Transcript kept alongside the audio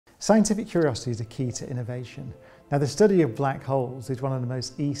Scientific curiosity is a key to innovation. Now, the study of black holes is one of the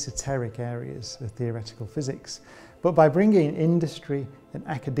most esoteric areas of theoretical physics, but by bringing industry and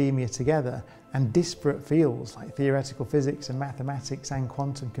academia together and disparate fields like theoretical physics and mathematics and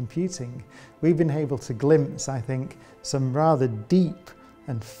quantum computing, we've been able to glimpse, I think, some rather deep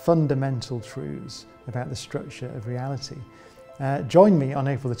and fundamental truths about the structure of reality. Join me on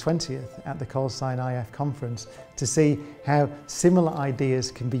April the 20th at the Callsign IF conference to see how similar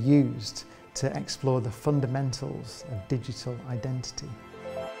ideas can be used to explore the fundamentals of digital identity.